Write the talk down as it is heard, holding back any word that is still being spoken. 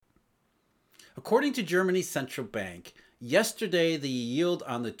According to Germany's central bank, yesterday the yield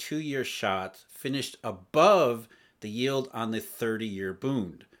on the 2 year shot finished above the yield on the 30-year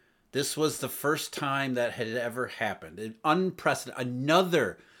Bund. This was the first time that had ever happened.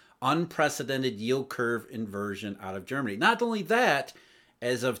 Another unprecedented yield curve inversion out of Germany. Not only that,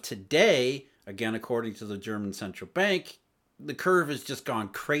 as of today, again, according to the German central bank, the curve has just gone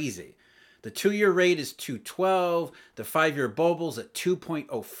crazy. The 2 year rate is 212, the 5 year Bobel's at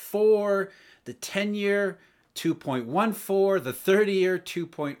 2.04, the 10 year 2.14, the 30 year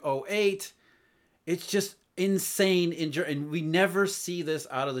 2.08. It's just insane and we never see this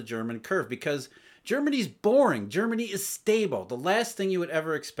out of the German curve because Germany's boring. Germany is stable. The last thing you would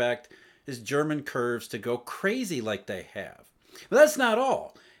ever expect is German curves to go crazy like they have. But that's not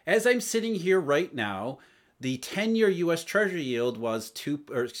all. As I'm sitting here right now, the 10-year US Treasury yield was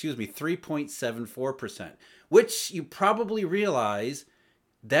 3.74%, which you probably realize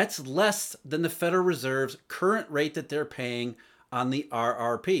that's less than the Federal Reserve's current rate that they're paying on the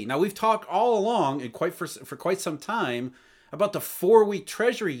RRP. Now, we've talked all along and for quite some time about the 4-week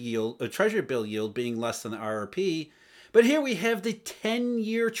Treasury bill yield being less than the RRP, but here we have the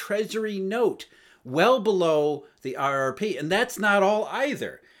 10-year Treasury note well below the RRP, and that's not all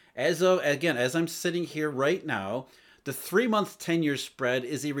either. As I'm sitting here right now, the 3-month 10-year spread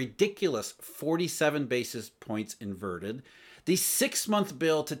is a ridiculous 47 basis points inverted. The 6-month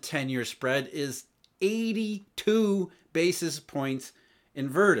bill to 10-year spread is 82 basis points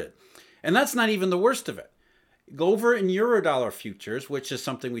inverted. And that's not even the worst of it. Go over in Eurodollar futures, which is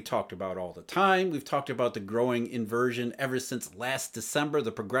something we talked about all the time. We've talked about the growing inversion ever since last December,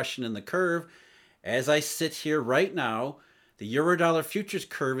 the progression in the curve. As I sit here right now, the Eurodollar futures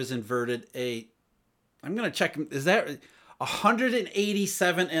curve is inverted I'm going to check, is that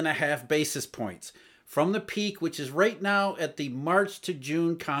 187.5 basis points from the peak, which is right now at the March to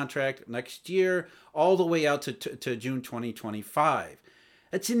June contract next year, all the way out to June 2025.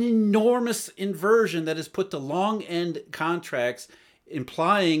 That's an enormous inversion that has put the long end contracts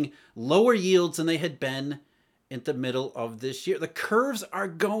implying lower yields than they had been in the middle of this year. The curves are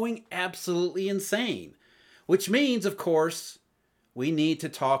going absolutely insane, which means, of course, we need to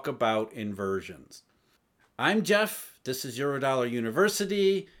talk about inversions. I'm Jeff. This is Eurodollar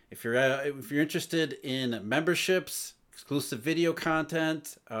University. If you're interested in memberships, exclusive video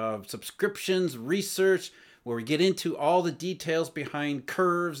content, subscriptions, research, where we get into all the details behind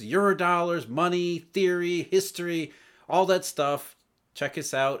curves, Eurodollars, money, theory, history, all that stuff, check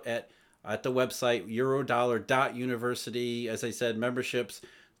us out at the website eurodollar.university. As I said, memberships,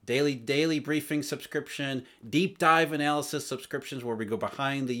 daily briefing subscription, deep dive analysis subscriptions where we go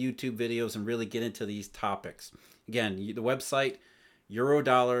behind the YouTube videos and really get into these topics. Again, the website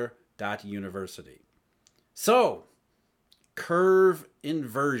eurodollar.university. So, curve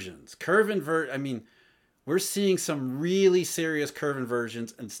inversions. We're seeing some really serious curve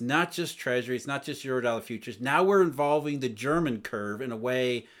inversions, and it's not just Treasury, it's not just Eurodollar futures. Now we're involving the German curve in a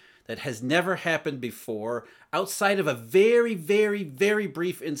way that has never happened before, outside of a very, very, very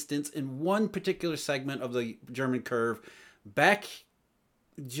brief instance in one particular segment of the German curve back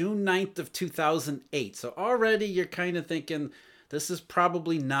June 9th of 2008. So already you're kind of thinking this is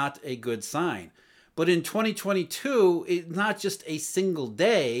probably not a good sign. But in 2022, it's not just a single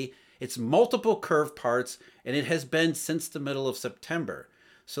day, it's multiple curve parts, and it has been since the middle of September.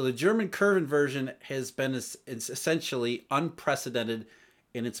 So the German curve inversion has been essentially unprecedented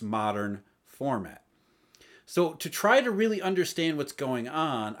in its modern format. So to try to really understand what's going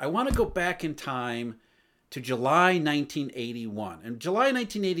on, I want to go back in time to July 1981. And July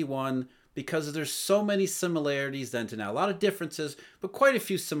 1981, because there's so many similarities then to now, a lot of differences, but quite a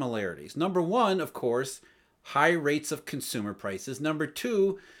few similarities. Number one, of course, high rates of consumer prices. Number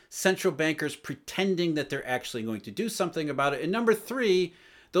two, central bankers pretending that they're actually going to do something about it. And number three,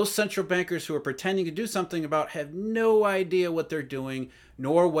 those central bankers who are pretending to do something about have no idea what they're doing,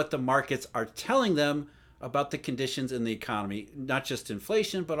 nor what the markets are telling them about the conditions in the economy, not just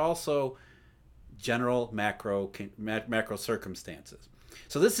inflation, but also general macro circumstances.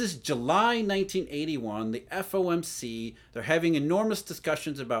 So this is July 1981, the FOMC. They're having enormous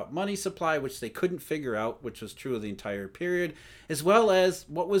discussions about money supply, which they couldn't figure out, which was true of the entire period, as well as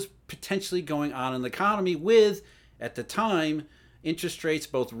what was potentially going on in the economy with, at the time, interest rates,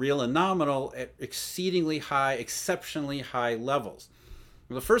 both real and nominal, at exceedingly high, exceptionally high levels.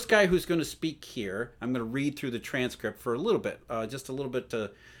 Well, the first guy who's going to speak here, I'm going to read through the transcript for a little bit, just a little bit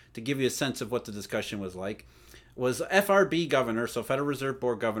to give you a sense of what the discussion was like, was FRB governor, so Federal Reserve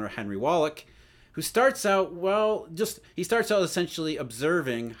Board Governor Henry Wallach, who starts out, essentially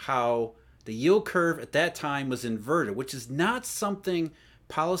observing how the yield curve at that time was inverted, which is not something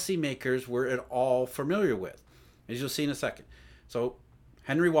policymakers were at all familiar with, as you'll see in a second. So,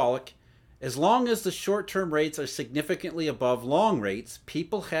 Henry Wallach, as long as the short-term rates are significantly above long rates,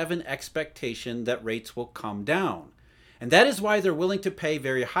 people have an expectation that rates will come down. And that is why they're willing to pay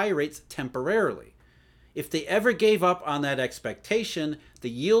very high rates temporarily. If they ever gave up on that expectation, the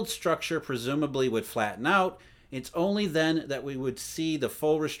yield structure presumably would flatten out. It's only then that we would see the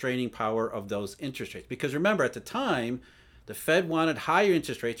full restraining power of those interest rates. Because remember, at the time, the Fed wanted higher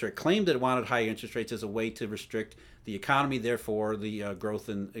interest rates, or it claimed that it wanted higher interest rates as a way to restrict the economy, therefore the growth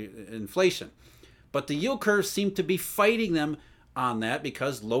in inflation. But the yield curve seemed to be fighting them on that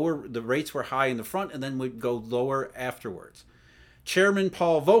because the rates were high in the front and then would go lower afterwards. Chairman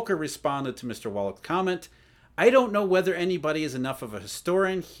Paul Volcker responded to Mr. Wallach's comment, "I don't know whether anybody is enough of a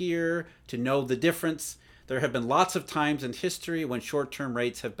historian here to know the difference. There have been lots of times in history when short-term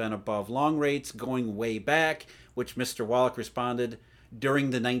rates have been above long rates, going way back," which Mr. Wallach responded, "during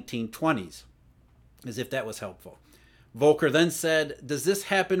the 1920s, as if that was helpful. Volcker then said, "Does this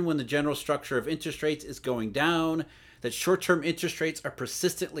happen when the general structure of interest rates is going down, that short-term interest rates are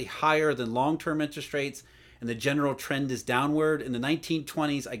persistently higher than long-term interest rates, and the general trend is downward? In the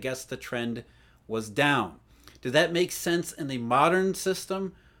 1920s, I guess the trend was down." Did that make sense in the modern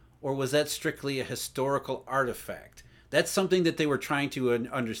system, or was that strictly a historical artifact? That's something that they were trying to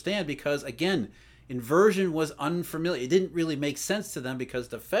understand because, again, inversion was unfamiliar. It didn't really make sense to them because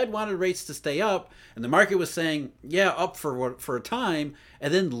the Fed wanted rates to stay up, and the market was saying, yeah, up for a time,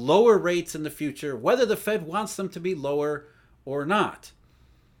 and then lower rates in the future, whether the Fed wants them to be lower or not.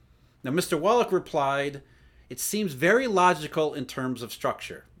 Now, Mr. Wallach replied, "It seems very logical in terms of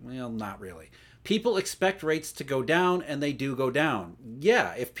structure." Well, not really. People expect rates to go down, and they do go down.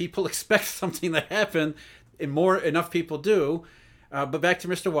 Yeah, if people expect something to happen, and enough people do. But back to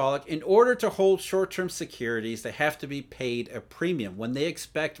Mr. Wallach, in order to hold short-term securities, they have to be paid a premium. When they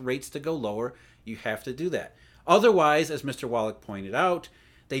expect rates to go lower, you have to do that. Otherwise, as Mr. Wallach pointed out,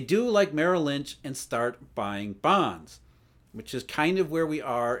 they do like Merrill Lynch and start buying bonds, which is kind of where we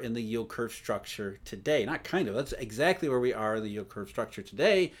are in the yield curve structure today. Not kind of, that's exactly where we are in the yield curve structure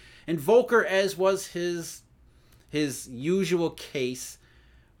today. And Volcker, as was his usual case,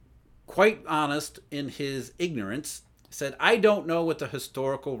 quite honest in his ignorance, said, "I don't know what the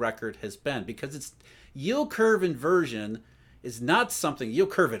historical record has been," because it's yield curve inversion is not something, yield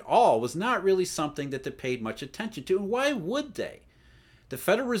curve at all was not really something that they paid much attention to. And why would they? The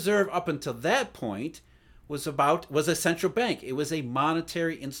Federal Reserve up until that point was a central bank. It was a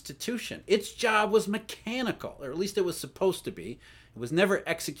monetary institution. Its job was mechanical, or at least it was supposed to be. It was never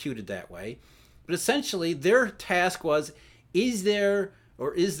executed that way. But essentially, their task was, is there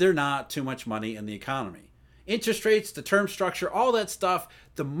or is there not too much money in the economy? Interest rates, the term structure, all that stuff,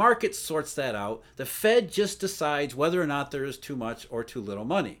 the market sorts that out. The Fed just decides whether or not there is too much or too little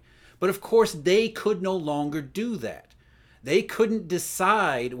money. But of course, they could no longer do that. They couldn't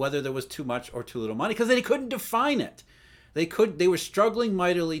decide whether there was too much or too little money because they couldn't define it. They were struggling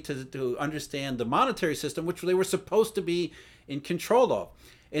mightily to understand the monetary system, which they were supposed to be in control of.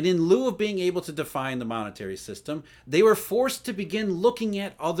 And in lieu of being able to define the monetary system, they were forced to begin looking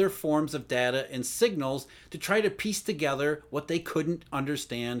at other forms of data and signals to try to piece together what they couldn't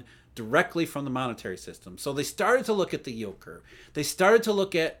understand directly from the monetary system. So they started to look at the yield curve. They started to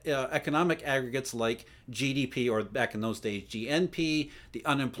look at economic aggregates like GDP, or back in those days, GNP, the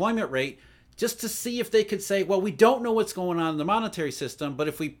unemployment rate, just to see if they could say, well, we don't know what's going on in the monetary system, but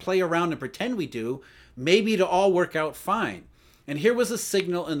if we play around and pretend we do, maybe it'll all work out fine. And here was a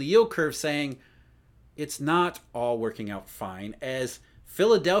signal in the yield curve saying it's not all working out fine, as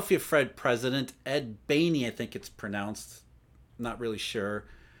Philadelphia Fed President Ed Bainey, I think it's pronounced, not really sure,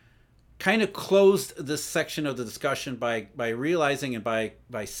 kind of closed this section of the discussion by realizing and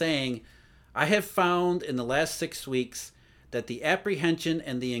by saying, "I have found in the last 6 weeks that the apprehension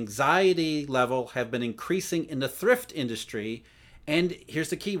and the anxiety level have been increasing in the thrift industry," and here's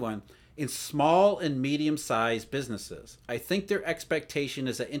the key one, "in small and medium-sized businesses. I think their expectation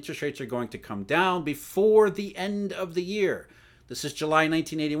is that interest rates are going to come down before the end of the year." This is July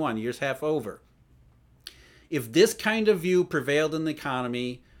 1981, year's half over. If this kind of view prevailed in the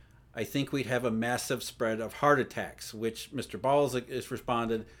economy, I think we'd have a massive spread of heart attacks, which Mr. Balls has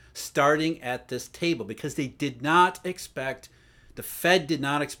responded, starting at this table, because they did not expect, the Fed did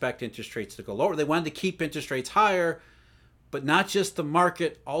not expect interest rates to go lower. They wanted to keep interest rates higher, but not just the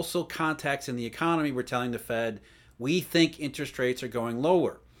market, also contacts in the economy were telling the Fed, we think interest rates are going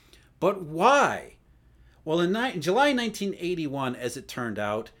lower. But why? Well, in July 1981, as it turned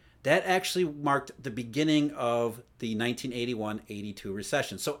out, that actually marked the beginning of the 1981-82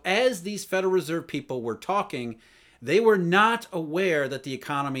 recession. So as these Federal Reserve people were talking, They were not aware that the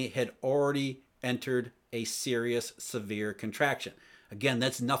economy had already entered a serious, severe contraction. Again,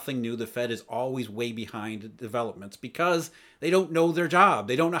 that's nothing new. The Fed is always way behind developments because they don't know their job.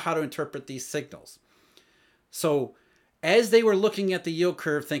 They don't know how to interpret these signals. So, as they were looking at the yield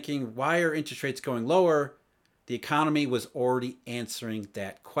curve thinking, why are interest rates going lower? The economy was already answering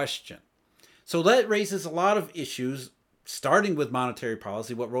that question. So that raises a lot of issues, starting with monetary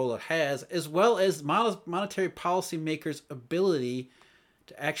policy, what role it has, as well as monetary policy makers' ability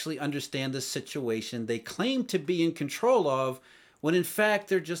to actually understand the situation they claim to be in control of, when in fact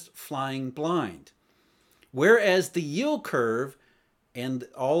they're just flying blind. Whereas the yield curve and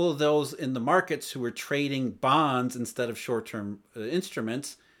all of those in the markets who were trading bonds instead of short-term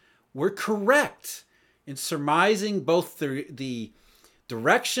instruments were correct in surmising both the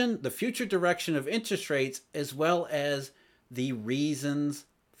direction, the future direction of interest rates, as well as the reasons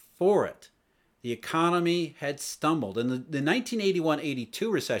for it. The economy had stumbled. In the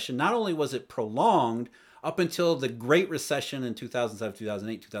 1981-82 recession, not only was it prolonged up until the Great Recession in 2007,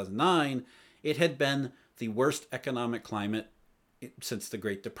 2008, 2009, it had been the worst economic climate since the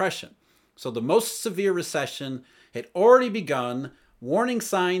Great Depression. So the most severe recession had already begun, warning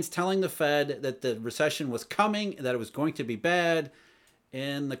signs telling the Fed that the recession was coming, that it was going to be bad,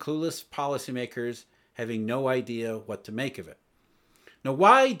 and the clueless policymakers having no idea what to make of it. Now,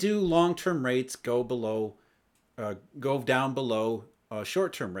 why do long-term rates go down below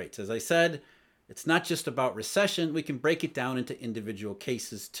short-term rates? As I said, it's not just about recession. We can break it down into individual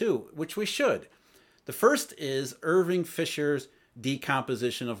cases too, which we should. The first is Irving Fisher's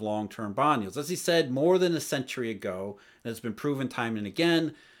decomposition of long-term bond yields. As he said more than a century ago, and it's been proven time and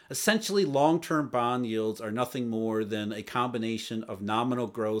again, essentially long-term bond yields are nothing more than a combination of nominal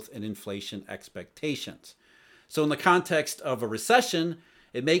growth and inflation expectations. So in the context of a recession,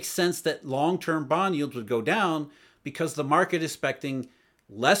 it makes sense that long-term bond yields would go down because the market is expecting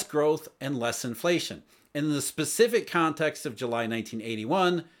less growth and less inflation. And in the specific context of July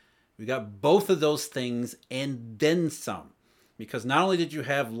 1981, we got both of those things and then some. Because not only did you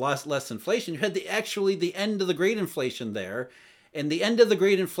have less inflation, you had the end of the great inflation there. And the end of the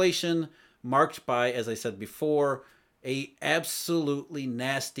great inflation marked by, as I said before, a absolutely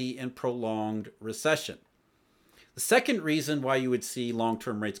nasty and prolonged recession. The second reason why you would see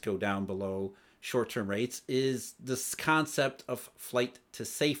long-term rates go down below short-term rates is this concept of flight to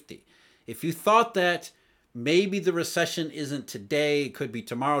safety. If you thought that maybe the recession isn't today, it could be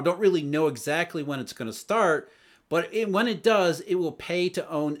tomorrow, don't really know exactly when it's going to start, but when it does, it will pay to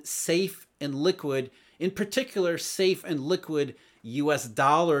own safe and liquid, in particular safe and liquid US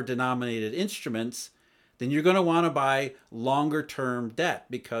dollar denominated instruments, then you're going to want to buy longer term debt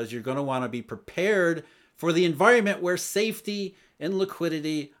because you're going to want to be prepared for the environment where safety and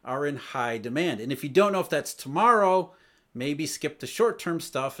liquidity are in high demand. And if you don't know if that's tomorrow, maybe skip the short-term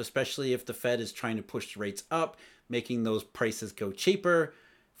stuff, especially if the Fed is trying to push rates up, making those prices go cheaper.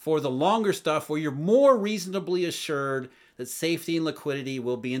 For the longer stuff where you're more reasonably assured that safety and liquidity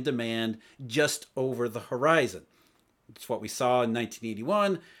will be in demand just over the horizon. It's what we saw in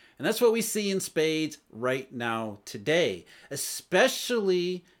 1981, and that's what we see in spades right now today,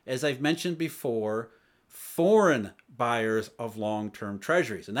 especially, as I've mentioned before, foreign buyers of long-term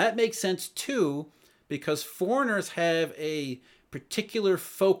treasuries. And that makes sense too, because foreigners have a particular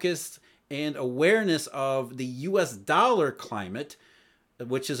focus and awareness of the US dollar climate,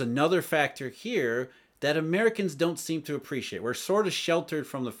 which is another factor here that Americans don't seem to appreciate. We're sort of sheltered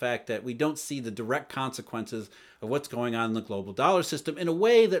from the fact that we don't see the direct consequences of what's going on in the global dollar system in a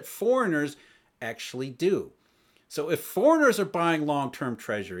way that foreigners actually do. So if foreigners are buying long-term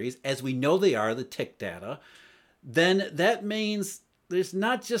treasuries, as we know they are, the tick data, then that means there's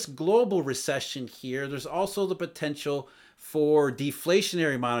not just global recession here, there's also the potential for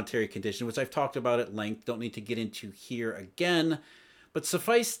deflationary monetary conditions, which I've talked about at length, don't need to get into here again. But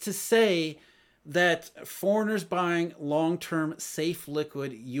suffice to say that foreigners buying long-term safe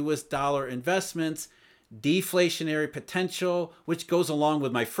liquid US dollar investments, deflationary potential, which goes along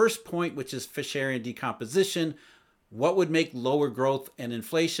with my first point, which is Fisherian decomposition. What would make lower growth and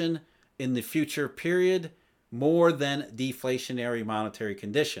inflation in the future period more than deflationary monetary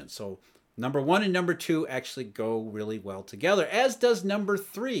conditions? So number one and number two actually go really well together, as does number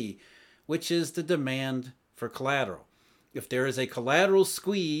three, which is the demand for collateral. If there is a collateral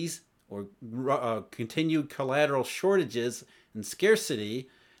squeeze or continued collateral shortages and scarcity,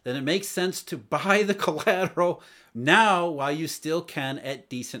 then it makes sense to buy the collateral now while you still can at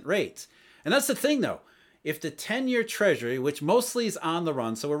decent rates. And that's the thing though. If the 10-year treasury, which mostly is on the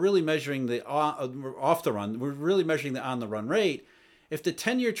run, so we're really measuring the off the run, we're really measuring the on the run rate. if the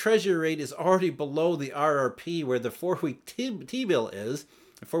 10-year treasury rate is already below the RRP where the 4-week T-bill is,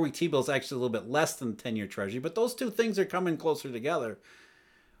 the 4-week T-bill is actually a little bit less than the 10-year treasury, but those two things are coming closer together.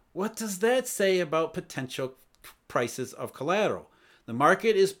 What does that say about potential prices of collateral? The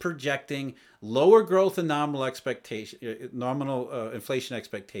market is projecting lower growth and nominal inflation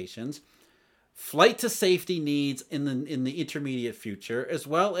expectations, flight to safety needs in the intermediate future, as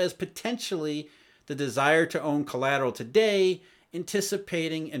well as potentially the desire to own collateral today,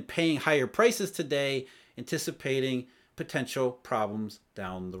 anticipating and paying higher prices today, anticipating potential problems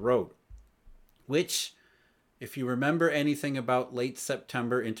down the road. Which, if you remember anything about late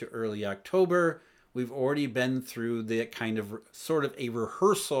September into early October, we've already been through the kind of sort of a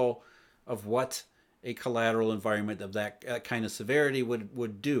rehearsal of what a collateral environment of that kind of severity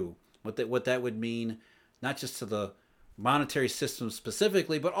would do. What that would mean, not just to the monetary system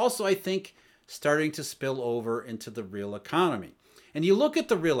specifically, but also, I think, starting to spill over into the real economy. And you look at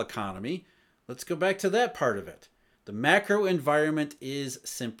the real economy, let's go back to that part of it. The macro environment is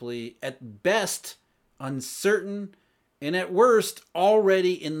simply, at best, uncertain, and at worst,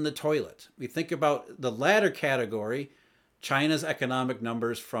 already in the toilet. We think about the latter category, China's economic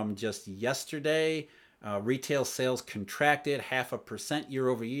numbers from just yesterday. Retail sales contracted 0.5% year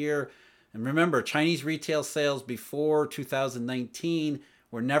over year. And remember, Chinese retail sales before 2019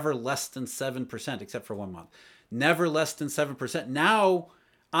 were never less than 7%, except for 1 month. Never less than 7%. Now,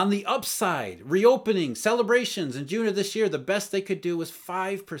 on the upside, reopening, celebrations in June of this year, the best they could do was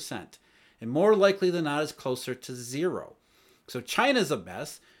 5%. And more likely than not, is closer to 0. So China's a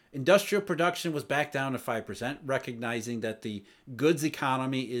mess. Industrial production was back down to 5%, recognizing that the goods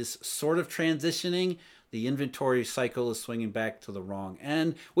economy is sort of transitioning. The inventory cycle is swinging back to the wrong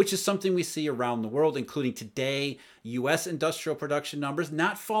end, which is something we see around the world, including today, U.S. industrial production numbers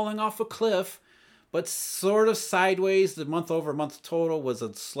not falling off a cliff, but sort of sideways. The month-over-month total was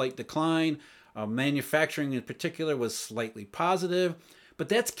a slight decline. Manufacturing in particular was slightly positive. But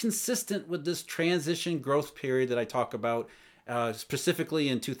that's consistent with this transition growth period that I talk about, specifically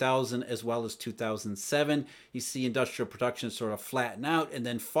in 2000 as well as 2007. You see industrial production sort of flatten out and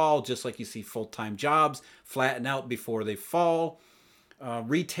then fall, just like you see full-time jobs flatten out before they fall.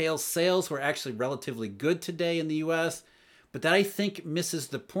 Retail sales were actually relatively good today in the U.S., but that, I think, misses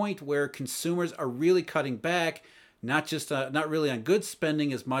the point where consumers are really cutting back, not really on goods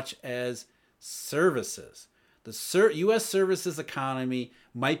spending as much as services. The U.S. services economy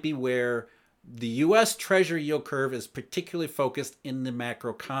might be where the U.S. Treasury yield curve is particularly focused in the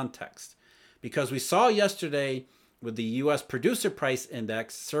macro context. Because we saw yesterday with the U.S. Producer Price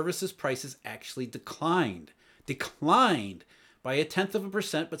Index, services prices actually declined by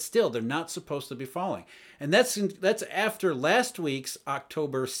 0.1%, but still, they're not supposed to be falling. And that's after last week's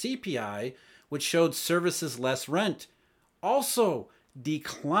October CPI, which showed services less rent also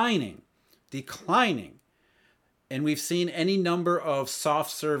declining. And we've seen any number of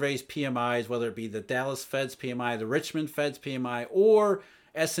soft surveys, PMIs, whether it be the Dallas Fed's PMI, the Richmond Fed's PMI, or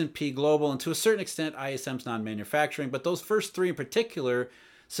S&P Global, and to a certain extent, ISM's non-manufacturing. But those first three in particular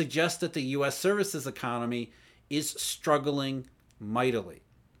suggest that the U.S. services economy is struggling mightily.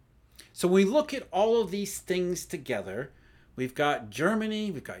 So when we look at all of these things together, we've got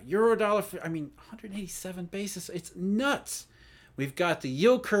Germany, we've got Eurodollar, 187 basis, it's nuts. We've got the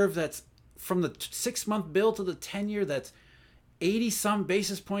yield curve that's from the 6-month bill to the 10-year, that's 80-some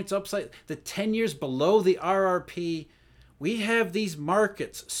basis points upside. The 10 years below the RRP. We have these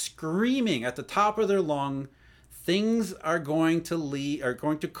markets screaming at the top of their lung. Things are going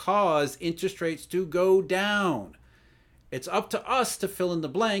to cause interest rates to go down. It's up to us to fill in the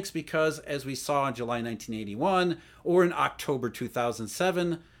blanks because, as we saw in July 1981 or in October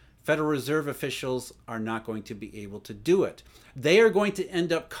 2007, Federal Reserve officials are not going to be able to do it. They are going to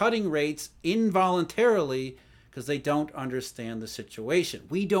end up cutting rates involuntarily because they don't understand the situation.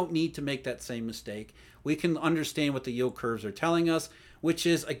 We don't need to make that same mistake. We can understand what the yield curves are telling us, which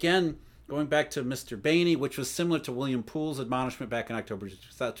is, again, going back to Mr. Bainey, which was similar to William Poole's admonishment back in October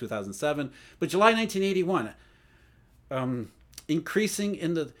 2007. But July 1981, increasing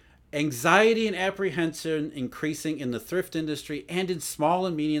in the anxiety and apprehension, increasing in the thrift industry and in small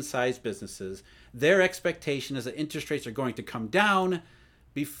and medium-sized businesses. Their expectation is that interest rates are going to come down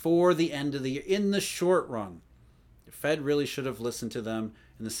before the end of the year in the short run. The Fed really should have listened to them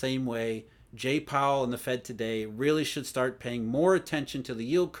in the same way. Jay Powell and the Fed today really should start paying more attention to the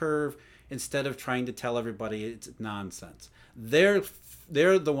yield curve instead of trying to tell everybody it's nonsense. They're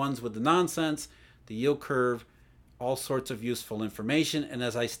the ones with the nonsense, the yield curve, all sorts of useful information. And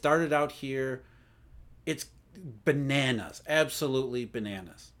as I started out here, it's bananas, absolutely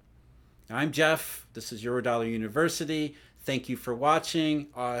bananas. I'm Jeff. This is Eurodollar University. Thank you for watching.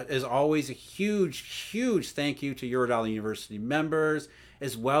 As always, a huge thank you to Eurodollar University members,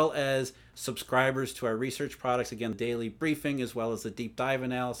 as well as subscribers to our research products. Again, the daily briefing, as well as the deep dive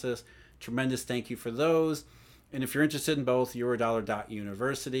analysis. Tremendous thank you for those. And if you're interested in both,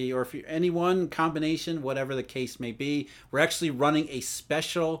 Eurodollar.university, or if you're any one combination, whatever the case may be, we're actually running a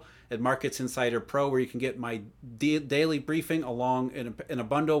special at Markets Insider Pro where you can get my daily briefing along in a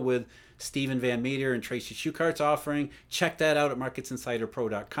bundle with Stephen Van Meter and Tracy Schuchart's offering. Check that out at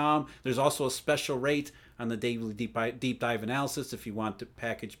marketsinsiderpro.com. There's also a special rate on the daily deep dive analysis if you want to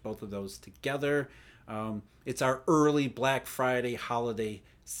package both of those together. It's our early Black Friday holiday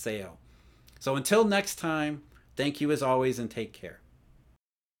sale. So until next time, thank you as always and take care.